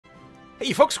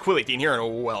Hey folks, Quill18 here,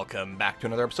 and welcome back to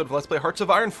another episode of Let's Play Hearts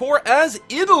of Iron 4 as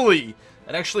Italy!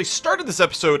 I actually started this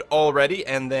episode already,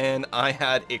 and then I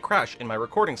had a crash in my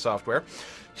recording software.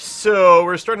 So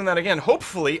we're starting that again.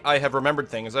 Hopefully I have remembered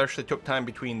things. I actually took time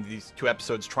between these two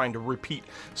episodes trying to repeat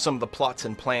some of the plots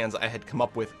and plans I had come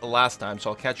up with last time,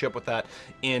 so I'll catch you up with that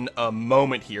in a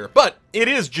moment here. But it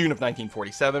is June of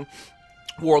 1947.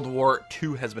 World War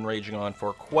II has been raging on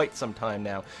for quite some time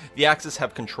now. The Axis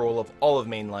have control of all of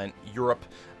mainland Europe,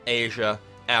 Asia,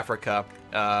 Africa,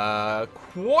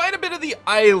 quite a bit of the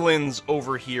islands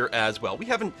over here as well. We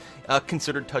haven't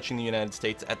considered touching the United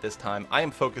States at this time. I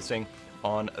am focusing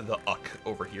on the UK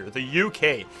over here, the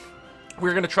UK.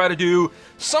 We're going to try to do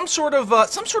some sort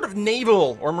of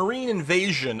naval or marine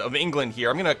invasion of England here.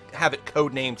 I'm going to have it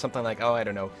codenamed something like, oh, I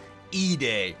don't know,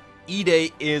 E-Day.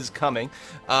 E-Day is coming.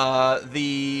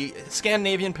 The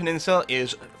Scandinavian Peninsula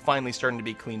is finally starting to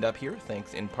be cleaned up here,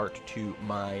 thanks in part to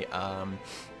my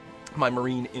my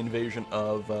marine invasion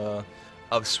of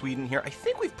Sweden here. I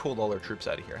think we've pulled all our troops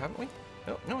out of here, haven't we?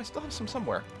 No, I still have some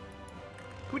somewhere.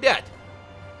 Who dat?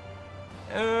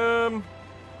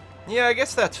 Yeah, I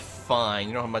guess that's fine.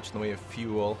 You don't have much in the way of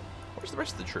fuel. Where's the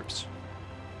rest of the troops?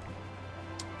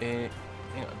 Hang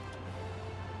on.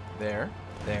 There.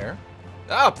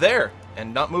 Up there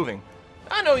and not moving.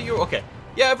 I know you're okay.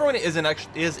 Yeah, everyone is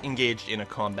engaged in a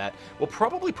combat. We'll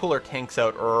probably pull our tanks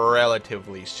out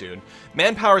relatively soon.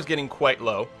 Manpower is getting quite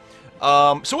low.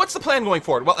 So what's the plan going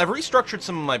forward? Well, I've restructured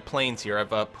some of my planes here.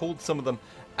 I've pulled some of them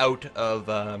out of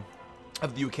the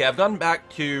UK. I've gone back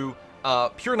to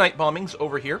pure night bombings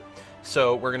over here.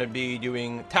 So we're going to be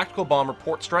doing tactical bomber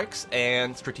port strikes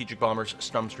and strategic bombers,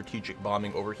 some strategic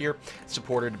bombing over here,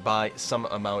 supported by some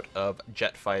amount of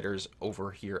jet fighters over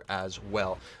here as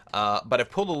well. But I've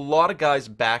pulled a lot of guys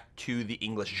back to the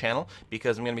English Channel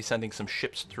because I'm going to be sending some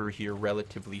ships through here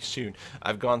relatively soon.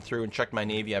 I've gone through and checked my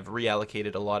Navy. I've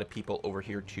reallocated a lot of people over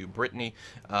here to Brittany.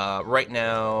 Right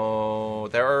now,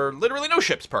 there are literally no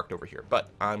ships parked over here, but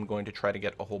I'm going to try to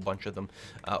get a whole bunch of them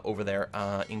over there,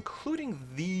 including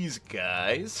these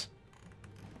guys.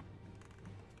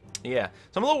 Yeah,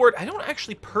 so I'm a little worried. I don't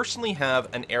actually personally have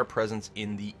an air presence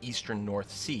in the eastern North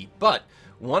Sea, but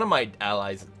one of my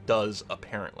allies does,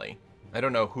 apparently. I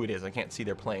don't know who it is. I can't see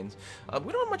their planes.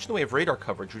 We don't have much in the way of radar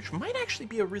coverage, which might actually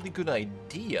be a really good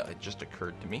idea. It just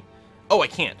occurred to me. Oh, I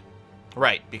can't.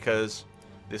 Right, because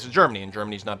this is Germany, and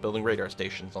Germany's not building radar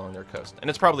stations along their coast. And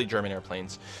it's probably German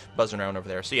airplanes buzzing around over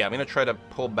there. So yeah, I'm going to try to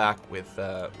pull back with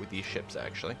these ships,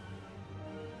 actually.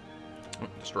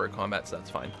 Destroyer combat, so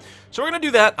that's fine. So we're going to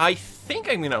do that. I think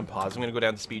I'm going to unpause. I'm going to go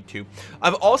down to speed 2.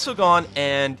 I've also gone,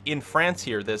 and in France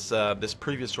here, this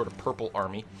previous sort of purple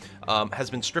army has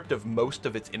been stripped of most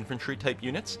of its infantry-type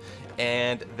units,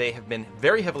 and they have been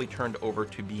very heavily turned over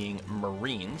to being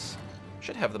Marines.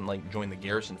 Should have them like join the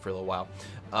garrison for a little while.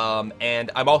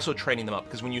 And I'm also training them up,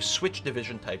 because when you switch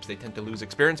division types, they tend to lose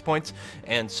experience points,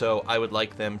 and so I would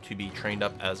like them to be trained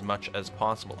up as much as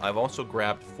possible. I've also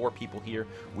grabbed 4 people here,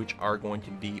 which are going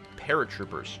to be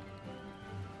paratroopers.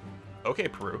 Okay,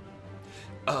 Peru.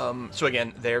 So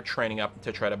again, they're training up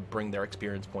to try to bring their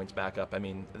experience points back up. I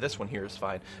mean, this one here is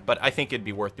fine, but I think it'd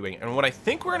be worth doing. And what I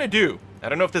think we're going to do, I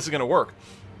don't know if this is going to work,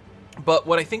 but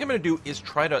what I think I'm going to do is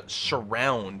try to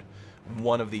surround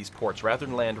one of these ports rather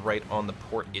than land right on the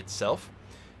port itself.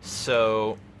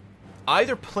 So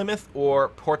either Plymouth or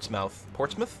Portsmouth.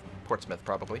 Portsmouth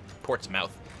probably.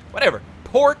 Portsmouth. Whatever.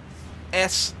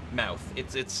 Port-S-mouth.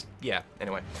 It's yeah,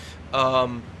 anyway.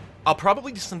 I'll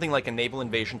probably do something like a naval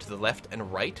invasion to the left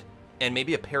and right, and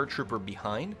maybe a paratrooper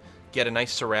behind, get a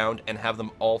nice surround, and have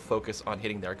them all focus on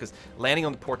hitting there, because landing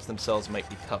on the ports themselves might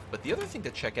be tough. But the other thing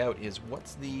to check out is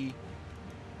what's the...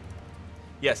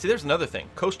 Yeah, see, there's another thing.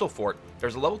 Coastal fort.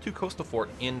 There's a level 2 coastal fort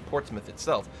in Portsmouth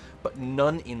itself, but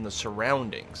none in the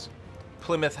surroundings.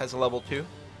 Plymouth has a level 2,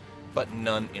 but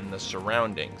none in the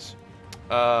surroundings.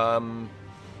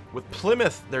 With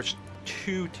Plymouth, there's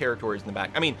 2 territories in the back.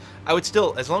 I mean, I would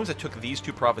still, as long as I took these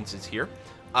 2 provinces here,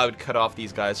 I would cut off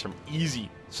these guys from easy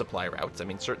supply routes. I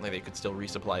mean, certainly they could still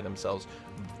resupply themselves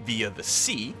via the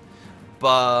sea.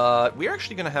 But we're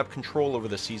actually going to have control over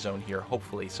the sea zone here,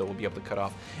 hopefully, so we'll be able to cut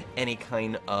off any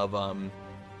kind of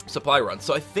supply run.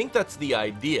 So I think that's the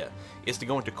idea, is to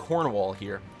go into Cornwall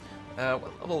here.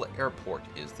 What level airport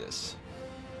is this?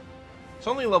 It's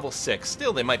only level 6.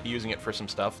 Still, they might be using it for some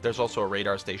stuff. There's also a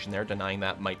radar station there. Denying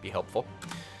that might be helpful.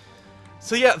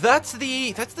 So yeah, that's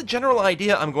the general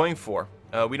idea I'm going for.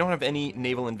 We don't have any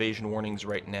naval invasion warnings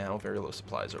right now. Very low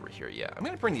supplies over here. Yeah, I'm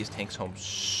going to bring these tanks home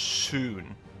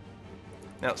soon.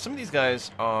 Now, some of these guys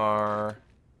are...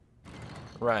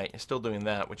 Right, still doing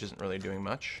that, which isn't really doing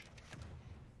much.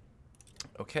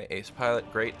 Okay, ace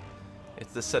pilot, great.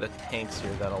 It's this set of tanks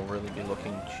here that I'll really be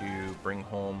looking to bring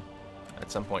home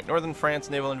at some point. Northern France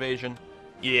naval invasion.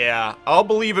 Yeah, I'll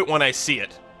believe it when I see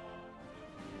it.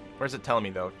 Where's it telling me,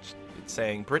 though? It's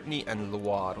saying Brittany and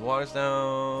Loire. Loire's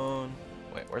down...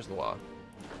 Wait, where's Loire?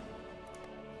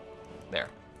 There.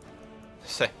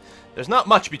 There's not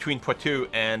much between Poitou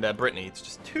and Brittany. It's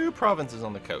just 2 provinces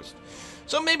on the coast.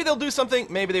 So maybe they'll do something,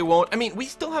 maybe they won't. I mean, we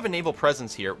still have a naval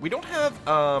presence here. We don't have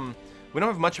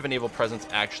much of a naval presence,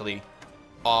 actually,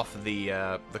 off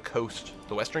the coast,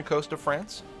 the western coast of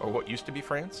France, or what used to be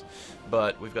France,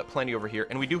 but we've got plenty over here,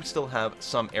 and we do still have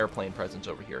some airplane presence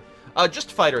over here.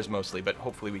 Just fighters mostly, but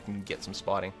hopefully we can get some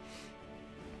spotting.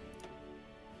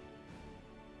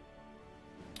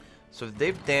 So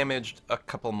they've damaged a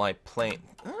couple of my planes.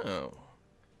 Oh.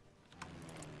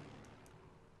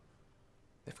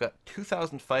 They've got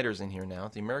 2,000 fighters in here now.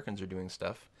 The Americans are doing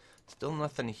stuff. Still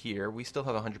nothing here. We still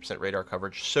have 100% radar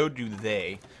coverage. So do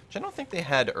they. Which I don't think they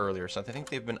had earlier, so I think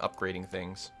they've been upgrading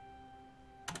things.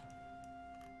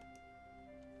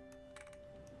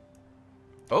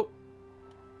 Oh.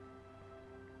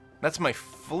 That's my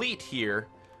fleet here,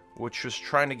 which was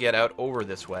trying to get out over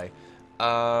this way.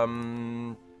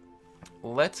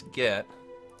 Let's get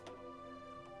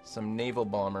some naval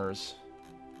bombers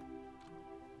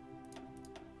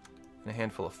and a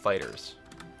handful of fighters.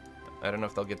 I don't know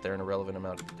if they'll get there in a relevant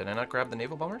amount. Did I not grab the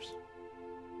naval bombers?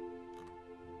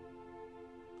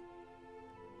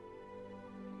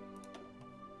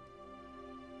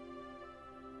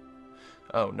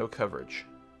 Oh, no coverage.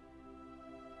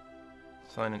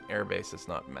 Assign an airbase that's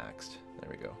not maxed. There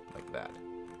we go, like that.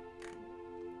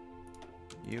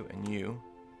 You and you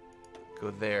go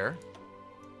there.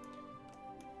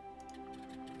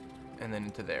 And then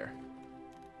into there.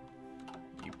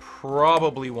 You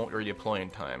probably won't redeploy in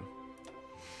time.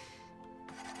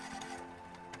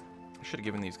 I should have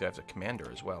given these guys a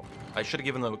commander as well. I should have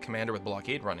given them a commander with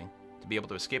blockade running to be able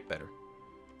to escape better.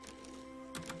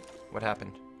 What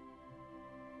happened?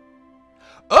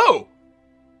 Oh!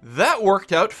 That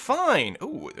worked out fine.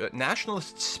 Ooh,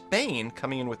 nationalist Spain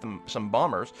coming in with some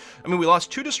bombers. I mean, we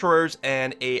lost 2 destroyers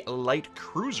and a light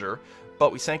cruiser,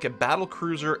 but we sank a battle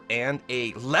cruiser and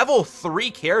a level 3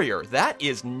 carrier. That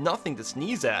is nothing to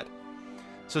sneeze at.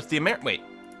 So it's the Wait,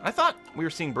 I thought we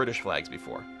were seeing British flags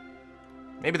before.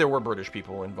 Maybe there were British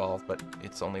people involved, but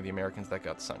it's only the Americans that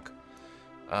got sunk.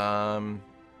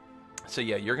 So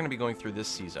yeah, you're going to be going through this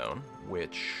sea zone,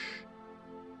 which...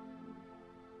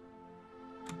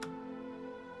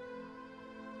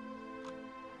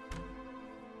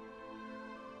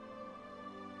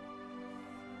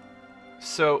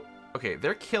 So, okay,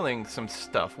 they're killing some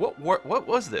stuff. What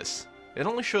was this? It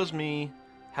only shows me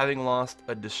having lost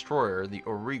a destroyer, the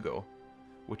Origo,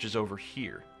 which is over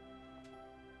here.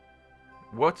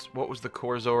 What was the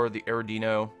Corzor, the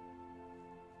Eridino?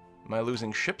 Am I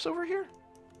losing ships over here?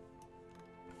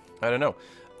 I don't know.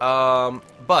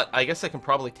 But I guess I can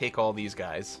probably take all these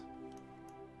guys.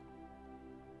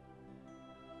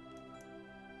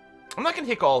 I'm not going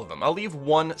to take all of them. I'll leave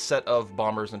 1 set of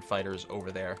bombers and fighters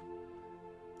over there.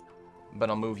 But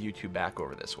I'll move you 2 back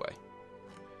over this way.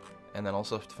 And then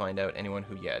also have to find out anyone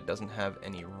who, yeah, doesn't have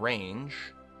any range.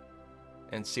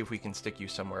 And see if we can stick you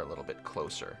somewhere a little bit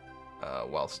closer.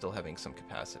 While still having some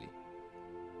capacity.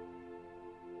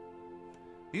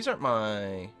 These aren't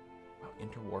my... Wow,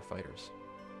 interwar fighters.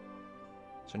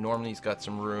 So Normandy's got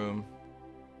some room.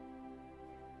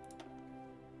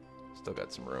 Still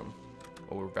got some room.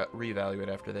 We'll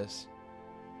reevaluate after this.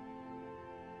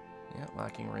 Yeah,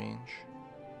 lacking range.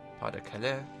 Pas de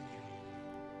Calais.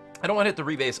 I don't want it to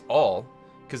rebase all,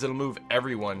 because it'll move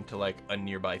everyone to, like, a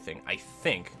nearby thing, I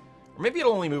think. Or maybe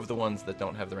it'll only move the ones that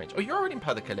don't have the range. Oh, you're already in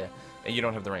Pas de Calais, and you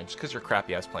don't have the range, because you're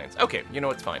crappy-ass planes. Okay, you know,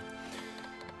 it's fine.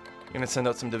 You're going to send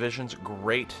out some divisions?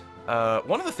 Great.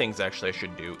 One of the things, actually, I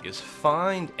should do is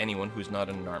find anyone who's not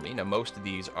in an army. Now, most of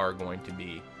these are going to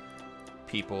be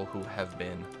people who have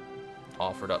been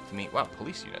offered up to me. Wow,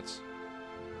 police units.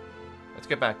 Let's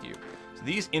get back to you. So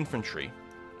these infantry,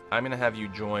 I'm going to have you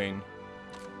join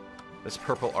this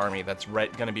purple army that's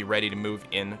going to be ready to move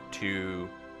into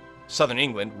southern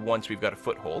England once we've got a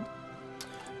foothold.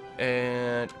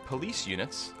 And police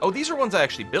units. Oh, these are ones I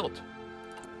actually built.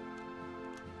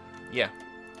 Yeah.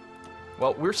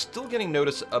 Well, we're still getting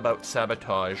notice about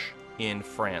sabotage in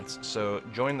France, so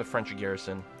join the French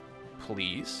garrison,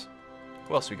 please.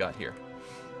 Who else we got here?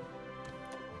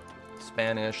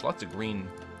 Spanish, lots of green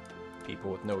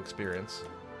people with no experience.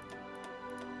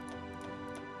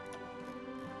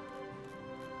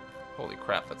 Holy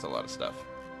crap, that's a lot of stuff.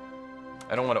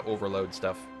 I don't want to overload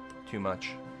stuff too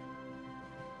much.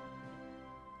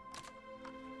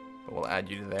 We'll add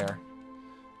you to there.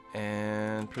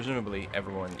 And presumably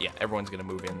everyone... Yeah, everyone's going to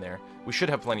move in there. We should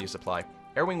have plenty of supply.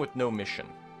 Air wing with no mission.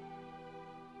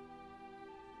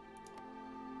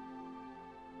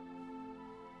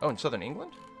 Oh, in southern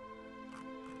England?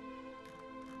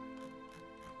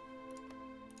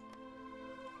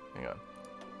 Hang on.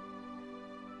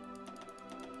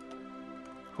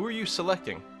 Who are you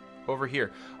selecting? Over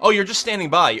here. Oh, you're just standing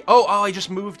by. Oh, I just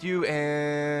moved you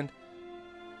and...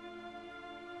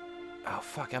 Oh,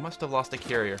 fuck. I must have lost a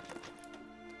carrier.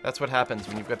 That's what happens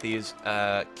when you've got these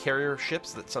carrier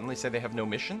ships that suddenly say they have no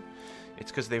mission.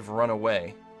 It's because they've run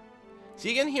away.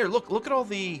 See, again here, look at all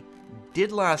the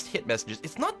did last hit messages.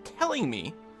 It's not telling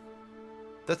me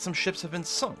that some ships have been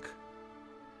sunk.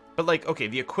 But, like, okay,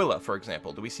 the Aquila, for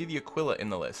example. Do we see the Aquila in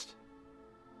the list?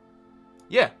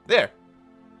 Yeah, there.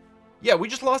 Yeah, we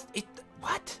just lost...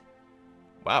 What?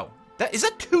 Wow. Is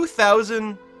that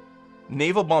 2,000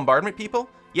 naval bombardment people?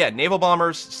 Yeah, naval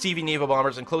bombers, CV naval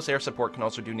bombers, and close air support can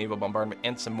also do naval bombardment,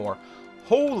 and some more.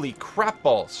 Holy crap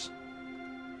balls.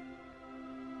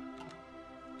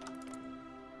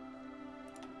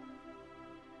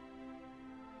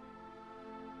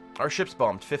 Our ship's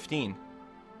bombed. 15.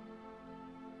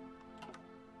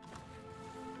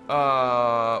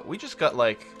 We just got,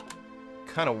 like,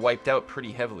 kind of wiped out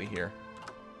pretty heavily here.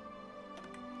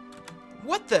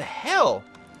 What the hell?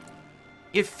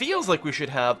 It feels like we should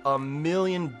have a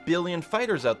million billion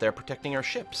fighters out there protecting our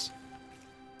ships.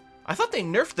 I thought they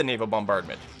nerfed the naval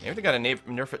bombardment. Maybe they gotta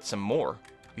nerf it some more.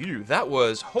 Ew, that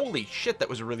was... Holy shit, that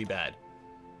was really bad.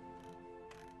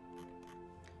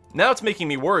 Now it's making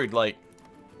me worried, like...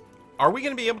 Are we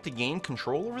gonna be able to gain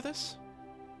control over this?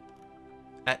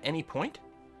 At any point?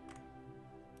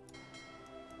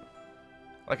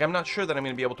 Like, I'm not sure that I'm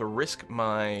gonna be able to risk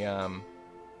my,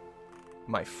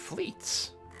 my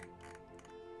fleets.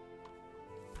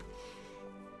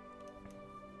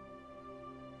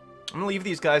 I'm gonna leave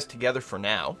these guys together for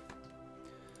now.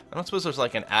 I don't suppose there's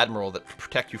like an admiral that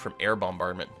protect you from air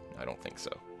bombardment. I don't think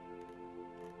so.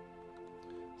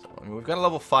 So, I mean, we've got a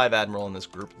level 5 admiral in this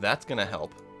group. That's gonna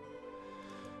help.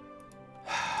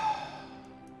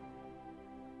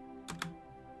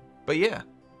 But yeah,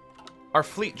 our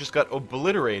fleet just got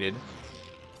obliterated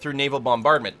through naval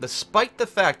bombardment, despite the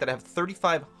fact that I have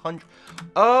 3,500...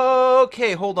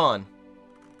 Okay, hold on.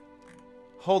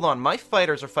 Hold on, my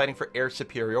fighters are fighting for air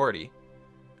superiority,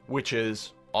 which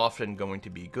is often going to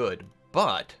be good,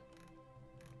 but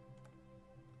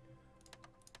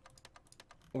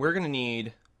we're going to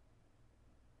need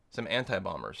some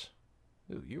anti-bombers.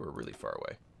 Ooh, you are really far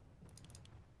away.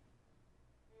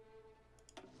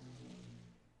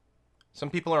 Some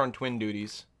people are on twin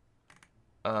duties.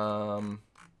 There,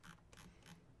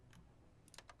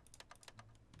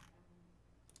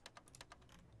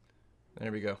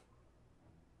 we go.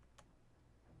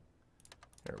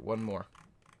 There, one more.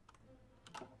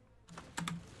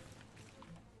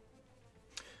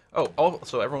 Oh,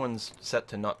 also everyone's set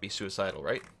to not be suicidal,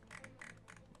 right?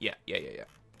 Yeah.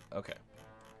 Okay.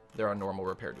 They're on normal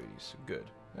repair duties. Good.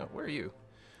 Now, where are you?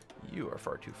 You are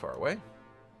far too far away.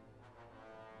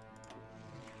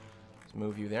 Let's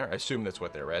move you there. I assume that's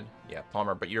what they're red. Yeah,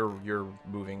 Palmer, but you're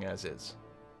moving as is.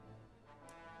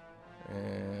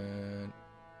 And...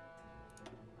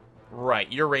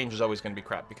 Right, your range is always going to be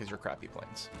crap because you're crappy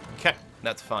planes. Okay,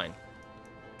 that's fine.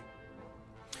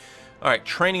 Alright,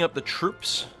 training up the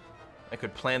troops. I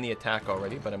could plan the attack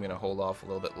already, but I'm going to hold off a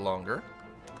little bit longer.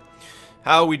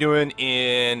 How are we doing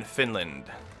in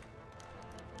Finland?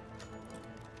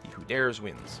 He who dares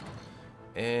wins.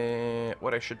 And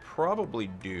what I should probably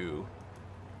do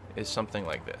is something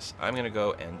like this. I'm going to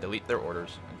go and delete their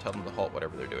orders and tell them to halt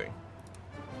whatever they're doing.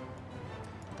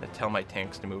 I'm going to tell my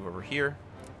tanks to move over here.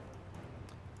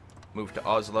 Move to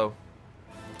Oslo.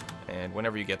 And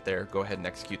whenever you get there, go ahead and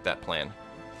execute that plan.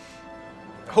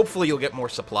 Hopefully you'll get more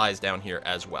supplies down here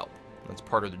as well. That's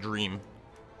part of the dream.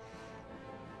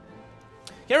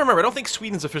 Can't remember, I don't think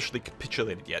Sweden's officially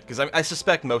capitulated yet, because I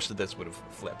suspect most of this would have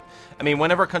flipped. I mean,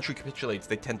 whenever a country capitulates,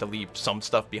 they tend to leave some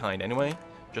stuff behind anyway.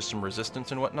 Just some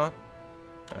resistance and whatnot.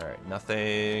 Alright,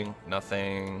 nothing.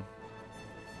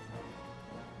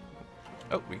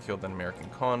 Oh, we killed an American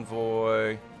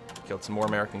convoy. Killed some more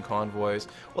American convoys.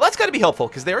 Well, that's got to be helpful,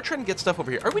 because they are trying to get stuff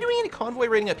over here. Are we doing any convoy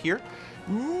raiding up here?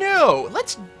 No!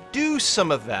 Let's do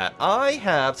some of that. I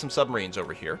have some submarines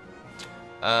over here.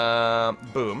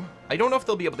 Boom. I don't know if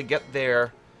they'll be able to get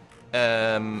there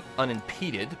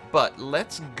unimpeded, but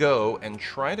let's go and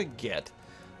try to get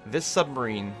this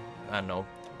submarine, I don't know,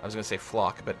 I was going to say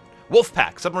flock, but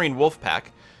Wolfpack, submarine Wolfpack,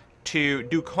 to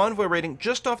do convoy raiding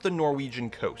just off the Norwegian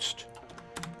coast.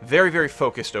 Very, very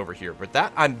focused over here. But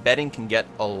that, I'm betting, can get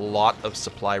a lot of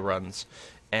supply runs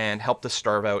and help to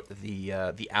starve out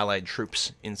the Allied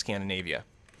troops in Scandinavia.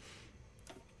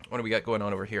 What do we got going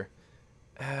on over here?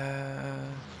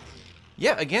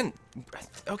 Yeah, again,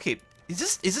 okay,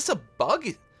 is this a bug?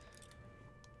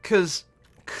 Because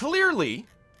clearly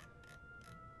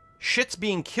shit's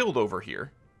being killed over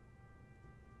here.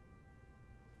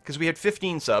 Because we had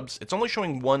 15 subs. It's only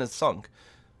showing 1 as sunk.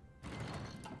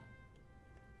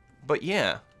 But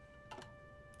yeah.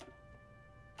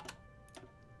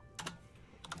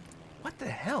 What the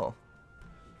hell?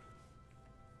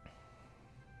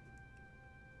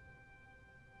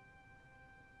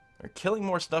 They're killing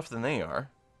more stuff than they are.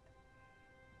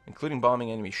 Including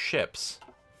bombing enemy ships.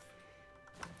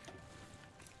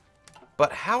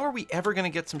 But how are we ever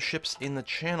going to get some ships in the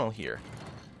channel here?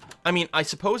 I mean, I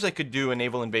suppose I could do a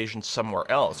naval invasion somewhere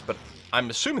else, but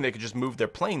I'm assuming they could just move their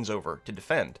planes over to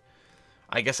defend.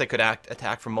 I guess I could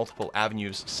attack from multiple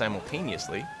avenues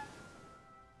simultaneously.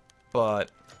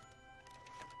 But...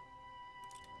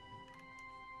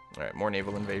 Alright, more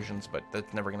naval invasions, but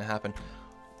that's never going to happen.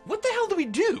 What the hell do we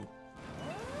do?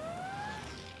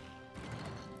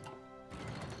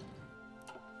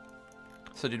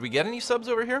 So did we get any subs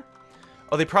over here?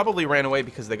 Oh, they probably ran away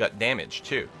because they got damaged,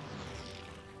 too.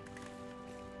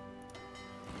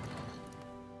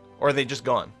 Or are they just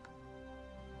gone?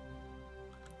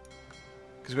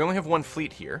 Because we only have 1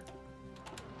 fleet here.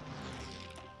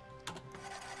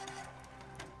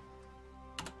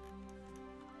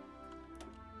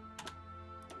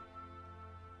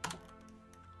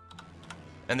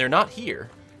 And they're not here.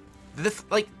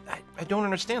 I don't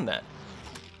understand that.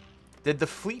 Did the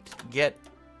fleet get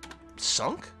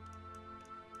sunk?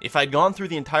 If I'd gone through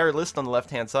the entire list on the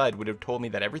left-hand side, would have told me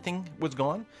that everything was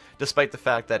gone, despite the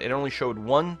fact that it only showed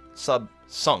 1 sub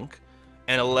sunk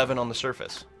and 11 on the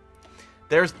surface.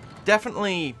 There's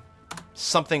definitely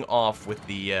something off with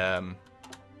the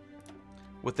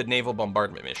naval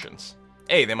bombardment missions.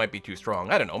 A, they might be too strong.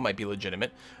 I don't know, might be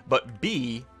legitimate. But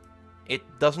B, it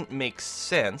doesn't make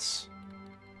sense.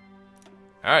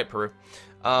 All right, Peru.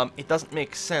 It doesn't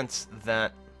make sense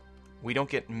that we don't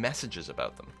get messages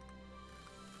about them.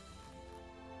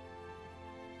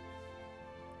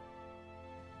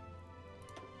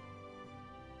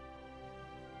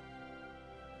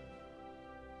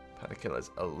 Patakila is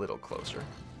a little closer,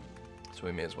 so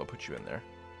we may as well put you in there.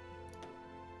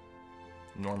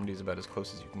 Normandy's about as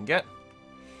close as you can get.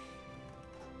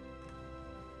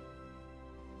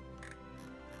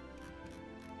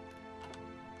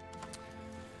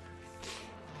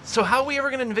 So how are we ever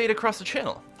going to invade across the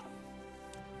channel?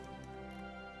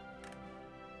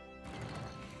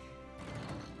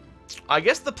 I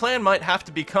guess the plan might have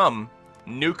to become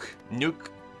nuke, nuke,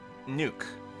 nuke.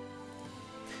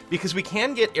 Because we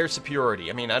can get air superiority.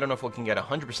 I mean, I don't know if we can get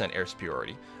 100% air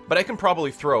superiority, but I can probably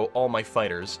throw all my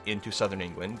fighters into southern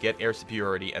England, get air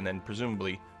superiority, and then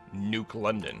presumably nuke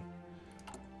London.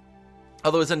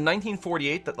 Although it's in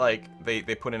 1948 that, like, they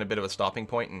put in a bit of a stopping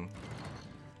point, and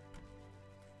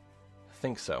I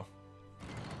think so.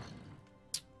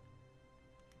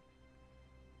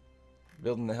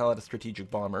 Building the hell out of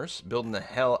strategic bombers. Building the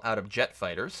hell out of jet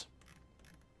fighters.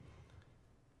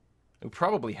 We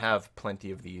probably have plenty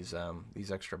of these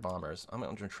extra bombers. I'm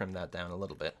going to trim that down a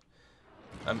little bit.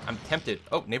 I'm tempted.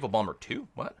 Oh, naval bomber 2?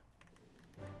 What?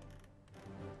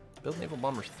 Build naval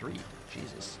bombers 3.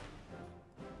 Jesus.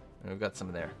 And we've got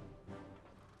some there.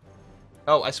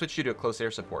 Oh, I switched you to a close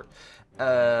air support.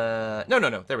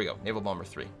 No. There we go. Naval bomber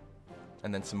 3.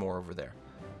 And then some more over there.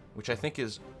 Which I think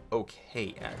is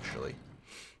okay, actually.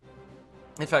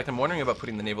 In fact, I'm wondering about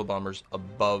putting the naval bombers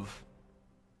above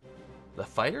the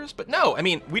fighters, but no, I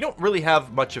mean, we don't really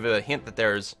have much of a hint that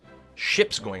there's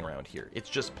ships going around here. It's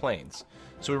just planes.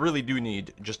 So we really do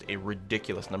need just a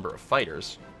ridiculous number of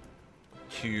fighters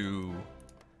to...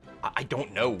 I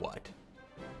don't know what.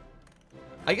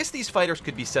 I guess these fighters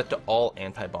could be set to all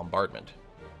anti-bombardment.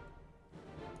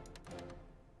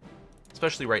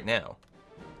 Especially right now.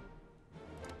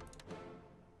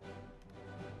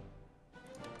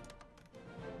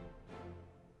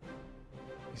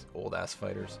 These old-ass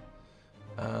fighters.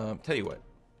 Tell you what.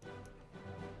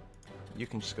 You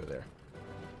can just go there.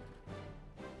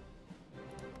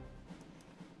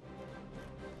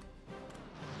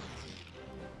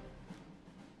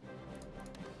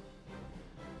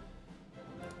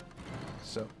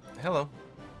 So, hello.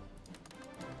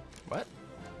 What?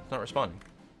 It's not responding.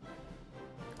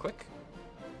 Click.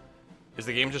 Is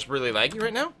the game just really laggy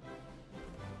right now?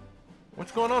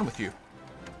 What's going on with you?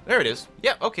 There it is.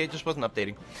 Yeah, okay, it just wasn't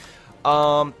updating.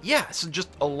 Yeah, so just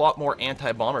a lot more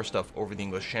anti-bomber stuff over the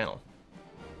English Channel.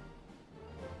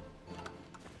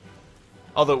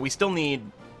 Although we still need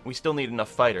enough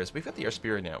fighters. We've got the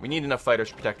Airspear now. We need enough fighters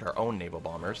to protect our own naval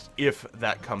bombers, if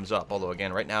that comes up. Although,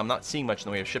 again, right now I'm not seeing much in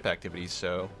the way of ship activities,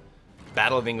 so...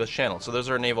 Battle of English Channel. So those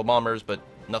are naval bombers, but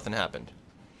nothing happened.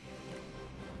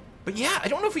 But yeah, I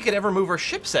don't know if we could ever move our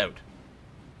ships out.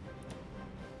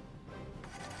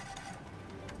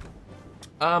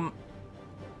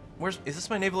 Is this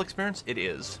my naval experience? It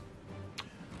is.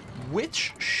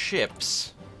 Which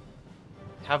ships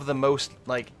have the most,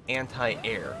 like,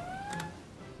 anti-air?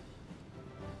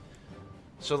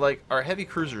 So, like, our heavy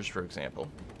cruisers, for example,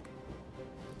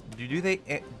 do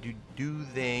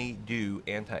they do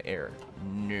anti-air?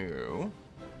 No.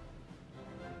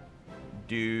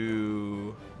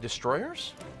 Do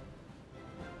destroyers?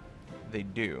 They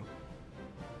do.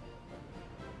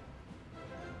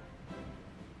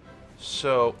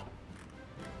 So,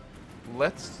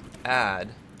 let's add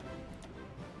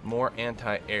more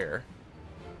anti-air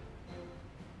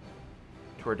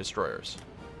to our destroyers.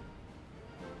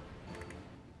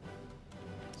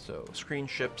 So, screen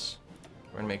ships.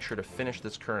 We're going to make sure to finish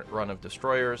this current run of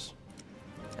destroyers,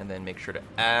 and then make sure to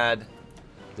add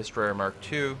Destroyer Mark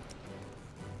II,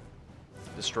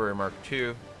 Destroyer Mark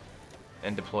II,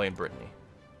 and deploy in Brittany.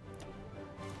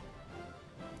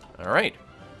 Alright.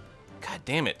 God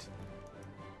damn it.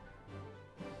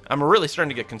 I'm really starting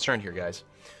to get concerned here, guys.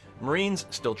 Marines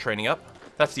still training up.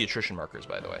 That's the attrition markers,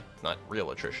 by the way. It's not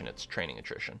real attrition, it's training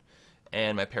attrition.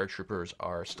 And my paratroopers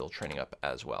are still training up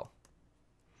as well.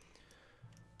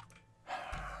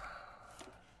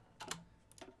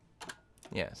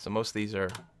 Yeah, so most of these are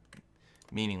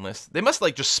meaningless. They must,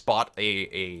 like, just spot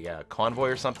a convoy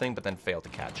or something, but then fail to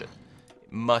catch it.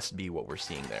 It must be what we're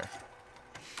seeing there.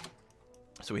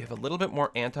 So we have a little bit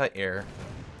more anti-air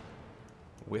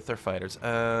with our fighters.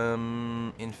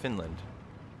 In Finland.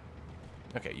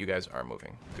 Okay, you guys are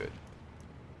moving. Good.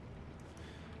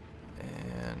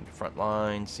 And front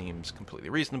line seems completely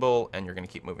reasonable, and you're going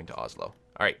to keep moving to Oslo.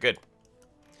 Alright, good.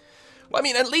 Well, I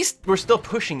mean, at least we're still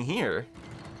pushing here.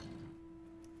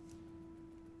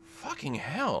 Fucking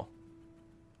hell.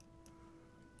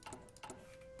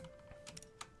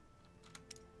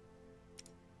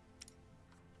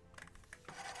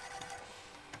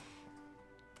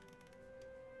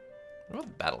 What about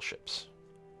the battleships?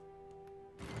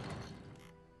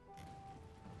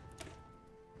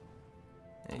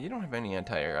 Yeah, you don't have any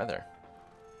anti-air either.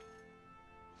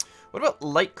 What about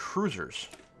light cruisers?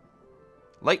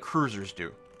 Light cruisers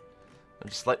do. They're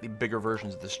just slightly bigger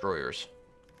versions of destroyers.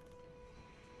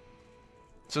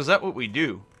 So is that what we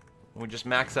do? We just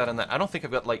max out on that? I don't think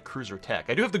I've got light cruiser tech.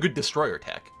 I do have the good destroyer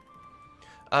tech.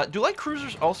 Do light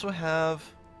cruisers also have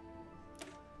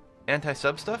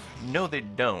anti-sub stuff? No, they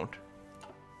don't.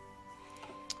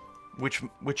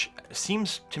 Which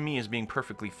seems to me as being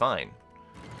perfectly fine.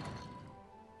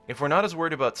 If we're not as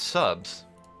worried about subs...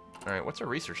 Alright, what's our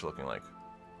research looking like?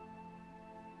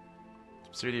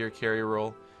 Subsidiary carrier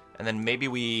role. And then maybe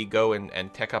we go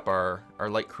and tech up our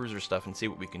light cruiser stuff and see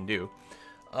what we can do.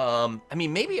 I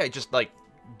mean, maybe I just, like,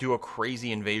 do a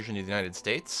crazy invasion of the United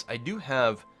States. I do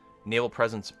have naval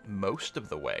presence most of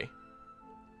the way.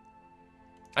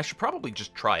 I should probably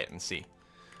just try it and see.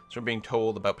 So we're being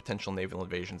told about potential naval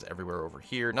invasions everywhere over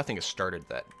here. Nothing has started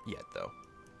that yet, though.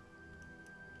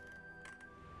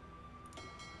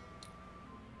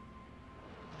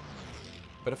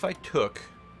 But if I took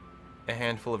a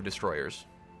handful of destroyers...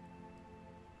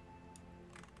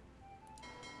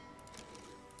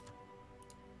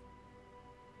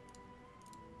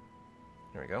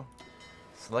 There we go.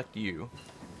 Select you.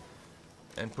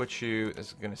 And put you... This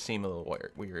is going to seem a little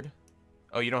weird.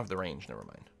 Oh, you don't have the range. Never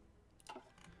mind.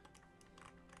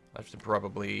 I have to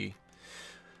probably...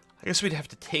 I guess we'd have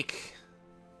to take...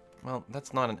 Well,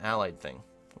 that's not an allied thing.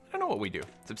 I don't know what we do.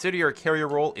 Subsidiary carrier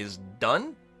role is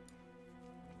done.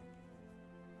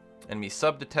 Enemy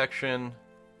sub detection.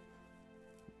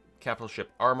 Capital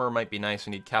ship armor might be nice.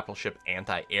 We need capital ship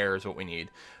anti-air is what we need.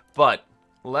 But...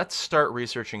 let's start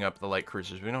researching up the light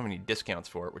cruisers. We don't have any discounts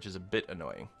for it, which is a bit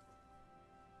annoying.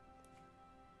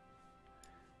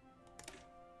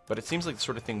 But it seems like the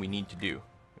sort of thing we need to do.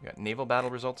 We got naval battle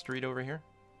results to read over here.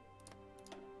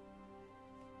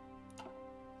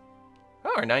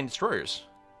 Oh, our 9 destroyers.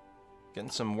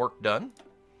 Getting some work done.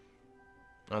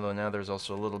 Although now there's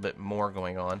also a little bit more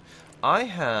going on. I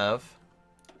have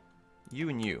you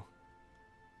and you.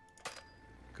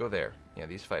 Go there. Yeah,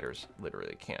 these fighters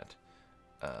literally can't.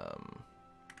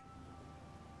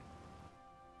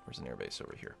 Where's an airbase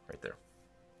over here? Right there.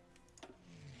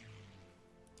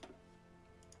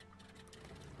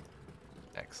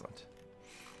 Excellent.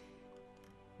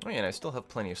 Oh yeah, and I still have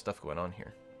plenty of stuff going on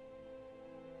here.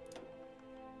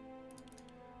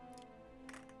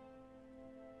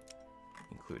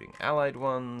 including allied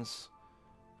ones.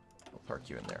 I'll park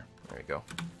you in there. There you go.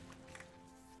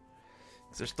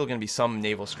 There's still going to be some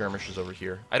naval skirmishes over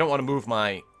here. I don't want to move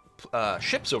my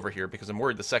ships over here because I'm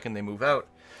worried the second they move out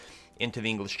into the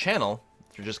English Channel,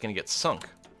 they're just going to get sunk.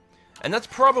 And that's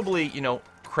probably, you know,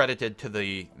 credited to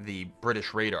the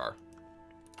British radar.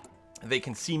 They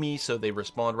can see me, so they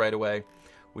respond right away,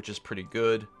 which is pretty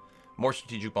good. More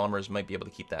strategic bombers might be able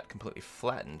to keep that completely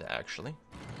flattened, actually.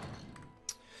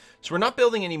 So we're not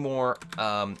building any more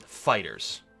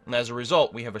fighters. And as a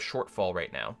result, we have a shortfall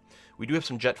right now. We do have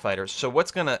some jet fighters. So what's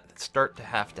going to start to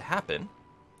have to happen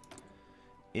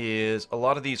is a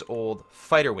lot of these old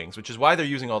fighter wings, which is why they're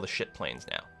using all the shit planes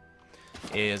now,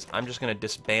 is I'm just going to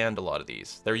disband a lot of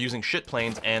these. They're using shit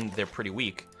planes, and they're pretty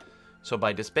weak. So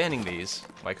by disbanding these,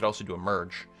 I could also do a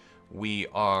merge, we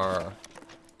are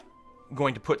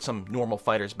going to put some normal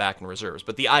fighters back in reserves.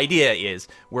 But the idea is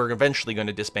we're eventually going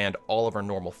to disband all of our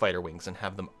normal fighter wings and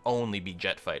have them only be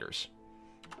jet fighters.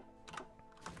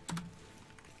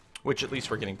 Which at least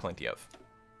we're getting plenty of.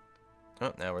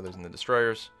 Oh, now we're losing the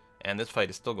destroyers. And this fight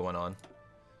is still going on.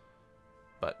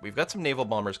 But we've got some naval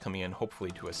bombers coming in, hopefully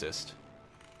to assist.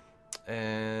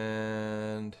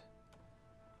 And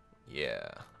yeah.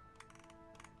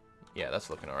 Yeah,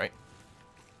 that's looking alright.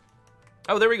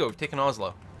 Oh, there we go. We've taken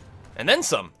Oslo. And then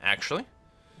some, actually.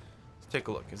 Let's take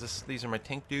a look. These are my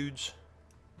tank dudes.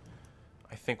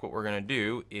 I think what we're going to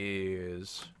do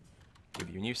is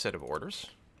give you a new set of orders.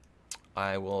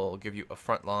 I will give you a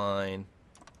front line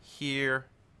here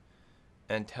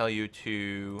and tell you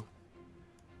to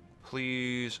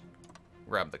please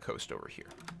grab the coast over here.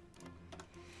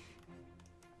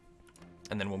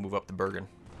 And then we'll move up to Bergen.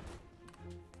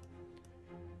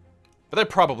 But they're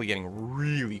probably getting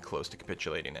really close to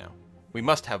capitulating now. We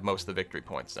must have most of the victory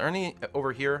points. Are there any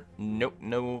over here? Nope,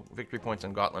 no victory points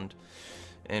in Gotland.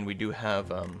 And we do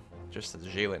have just the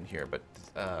Zeeland here, but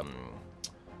oh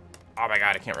my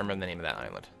god, I can't remember the name of that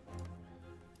island.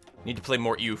 Need to play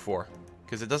more EU4,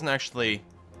 because it doesn't actually.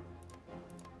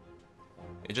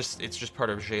 It's just part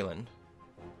of Zeeland,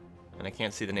 and I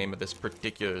can't see the name of this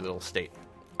particular little state.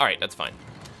 All right, that's fine.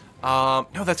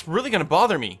 No, that's really gonna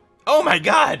bother me. Oh my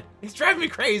god, it's driving me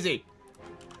crazy.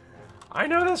 I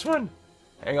know this one.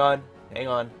 Hang on, hang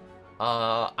on.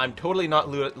 I'm totally not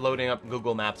loading up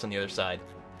Google Maps on the other side.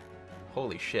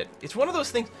 Holy shit. It's one of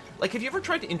those things, like, have you ever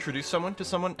tried to introduce someone to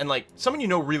someone, and, like, someone you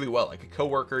know really well, like a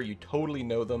coworker, you totally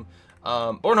know them,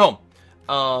 or no,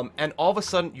 and all of a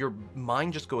sudden, your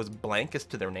mind just goes blank as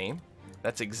to their name?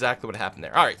 That's exactly what happened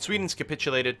there. Alright, Sweden's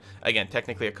capitulated. Again,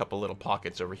 technically a couple little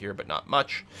pockets over here, but not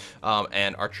much,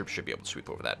 and our troops should be able to sweep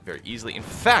over that very easily. In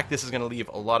fact, this is going to leave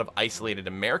a lot of isolated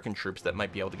American troops that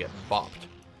might be able to get bopped.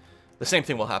 The same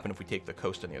thing will happen if we take the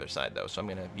coast on the other side, though, so I'm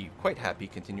going to be quite happy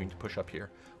continuing to push up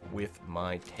here with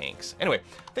my tanks. Anyway,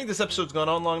 I think this episode's gone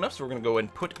on long enough, so we're going to go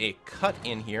and put a cut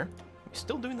in here. We're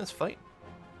still doing this fight.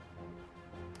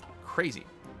 Crazy.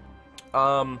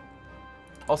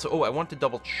 Also, oh, I want to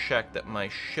double check that my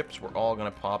ships were all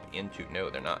going to pop into, no,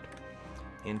 they're not,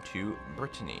 into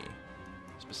Brittany.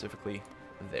 Specifically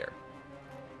there.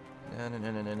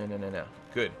 No.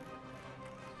 Good.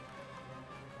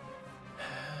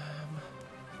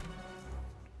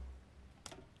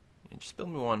 Just build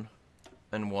me one,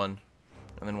 and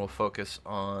then we'll focus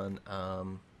on,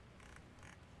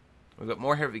 we've got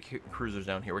more heavy cruisers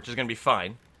down here, which is going to be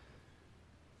fine.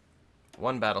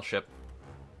 One battleship,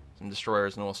 some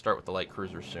destroyers, and then we'll start with the light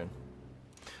cruisers soon.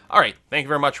 Alright, thank you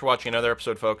very much for watching another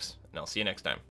episode, folks, and I'll see you next time.